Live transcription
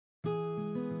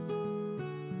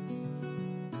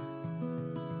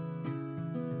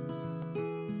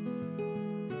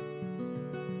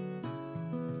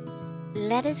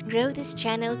Let us grow this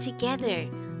channel together.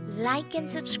 Like and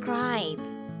subscribe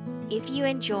if you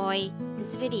enjoy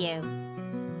this video.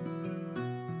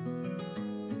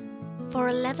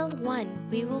 For level 1,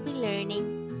 we will be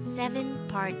learning 7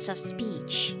 parts of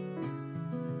speech.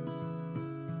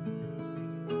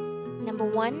 Number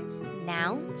 1,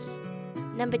 nouns.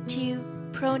 Number 2,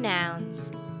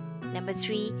 pronouns. Number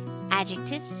 3,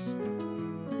 adjectives.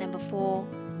 Number 4,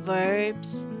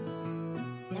 verbs.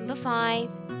 Number 5,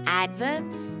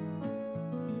 adverbs.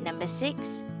 Number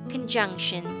 6,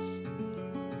 conjunctions.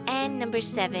 And number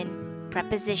 7,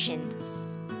 prepositions.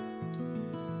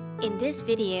 In this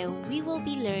video, we will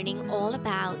be learning all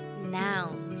about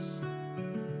nouns.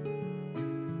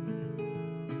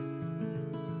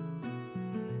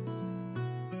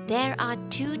 There are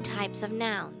 2 types of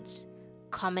nouns,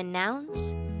 common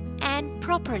nouns and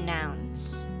proper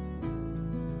nouns.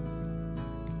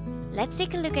 Let's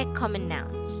take a look at common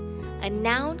nouns. A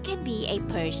noun can be a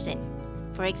person,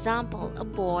 for example, a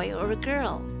boy or a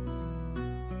girl.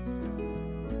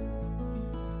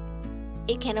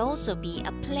 It can also be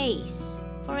a place,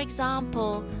 for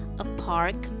example, a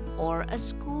park or a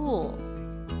school.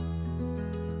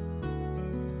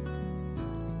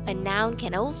 A noun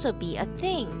can also be a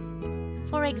thing,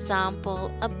 for example,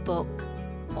 a book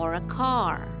or a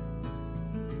car.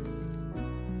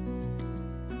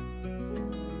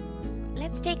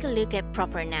 Let's take a look at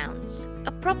proper nouns.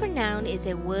 A proper noun is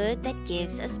a word that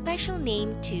gives a special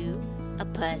name to a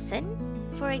person,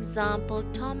 for example,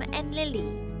 Tom and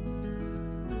Lily.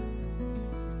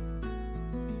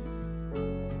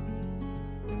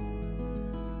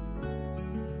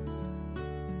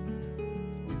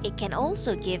 It can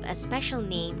also give a special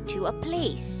name to a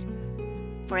place,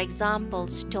 for example,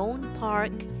 Stone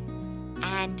Park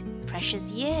and Precious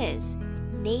Years,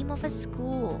 name of a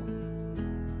school.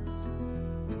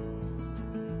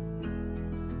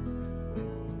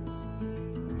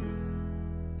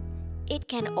 It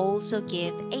can also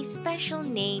give a special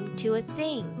name to a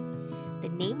thing. The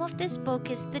name of this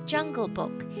book is The Jungle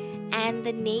Book, and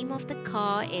the name of the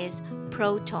car is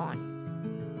Proton.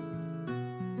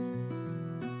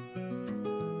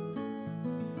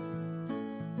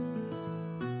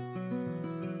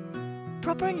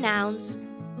 Proper nouns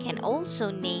can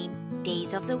also name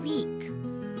days of the week: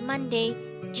 Monday,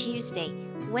 Tuesday,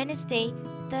 Wednesday,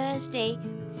 Thursday,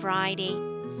 Friday,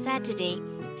 Saturday,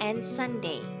 and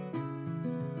Sunday.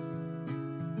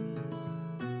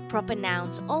 Proper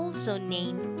nouns also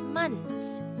name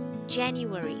months: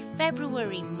 January,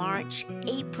 February, March,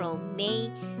 April, May,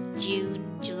 June,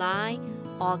 July,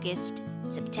 August,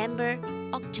 September,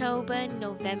 October,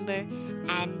 November,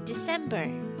 and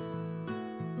December.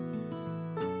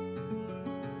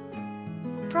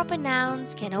 Proper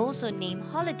nouns can also name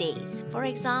holidays, for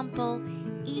example,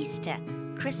 Easter,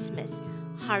 Christmas,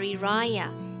 Hari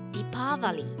Raya,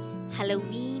 Deepavali,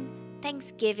 Halloween,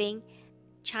 Thanksgiving,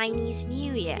 Chinese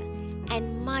New Year,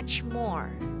 and much more.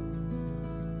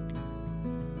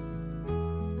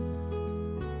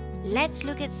 Let's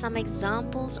look at some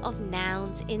examples of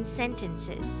nouns in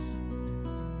sentences.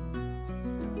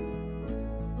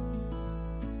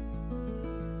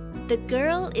 The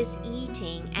girl is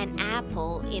eating an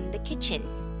apple in the kitchen.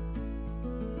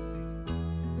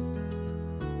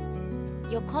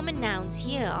 Your common nouns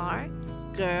here are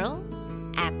girl,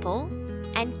 apple,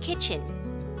 and kitchen.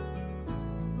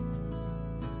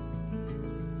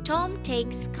 Tom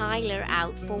takes Skylar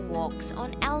out for walks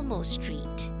on Elmo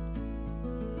Street.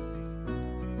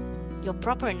 Your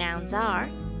proper nouns are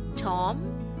Tom,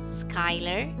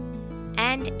 Skylar,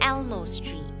 and Elmo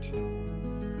Street.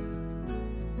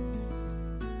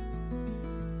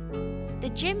 The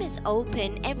gym is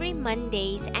open every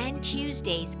Mondays and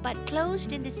Tuesdays but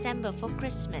closed in December for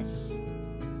Christmas.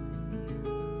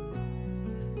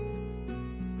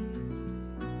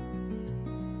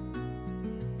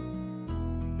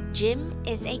 Gym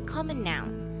is a common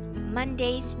noun.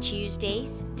 Mondays,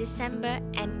 Tuesdays, December,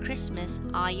 and Christmas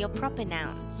are your proper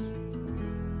nouns.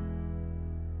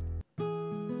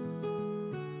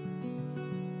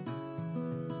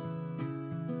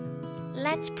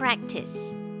 Let's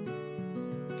practice.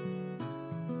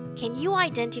 Can you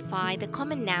identify the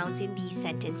common nouns in these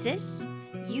sentences?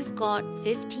 You've got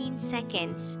 15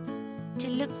 seconds to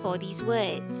look for these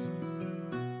words.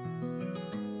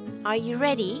 Are you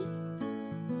ready?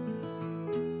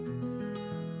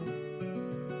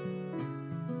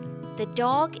 The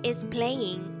dog is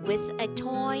playing with a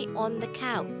toy on the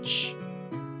couch.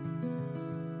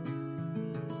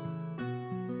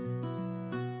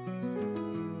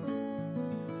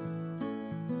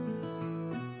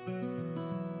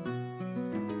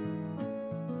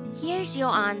 Here's your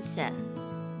answer.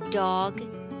 Dog,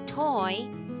 toy,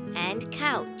 and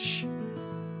couch.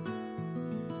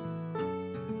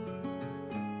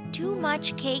 Too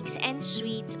much cakes and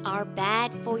sweets are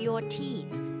bad for your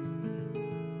teeth.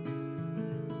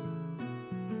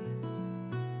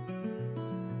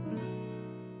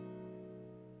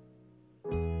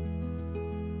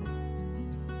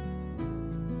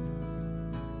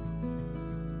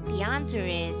 The answer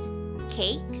is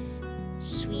cakes,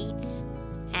 sweets,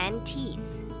 and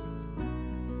teeth.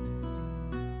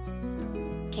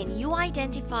 Can you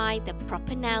identify the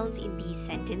proper nouns in these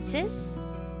sentences?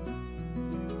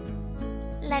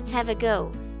 Let's have a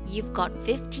go. You've got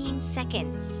 15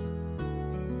 seconds.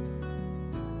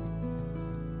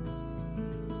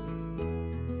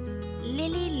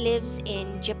 Lily lives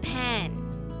in Japan.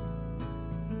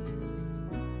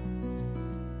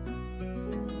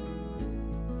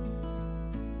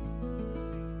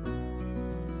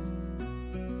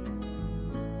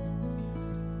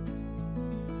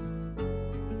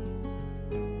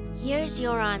 Here's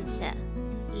your answer,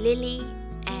 Lily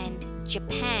and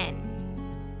Japan.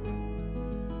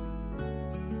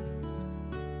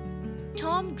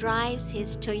 Tom drives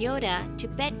his Toyota to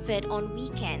Bedford on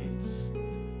weekends.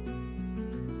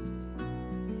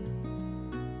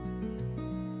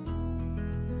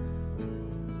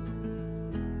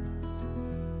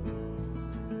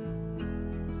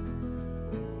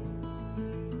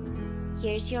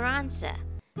 Here's your answer,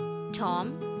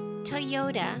 Tom,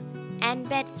 Toyota, and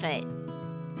Bedford.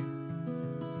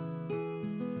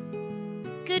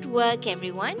 Good work,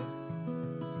 everyone.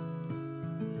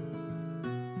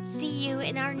 See you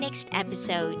in our next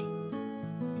episode.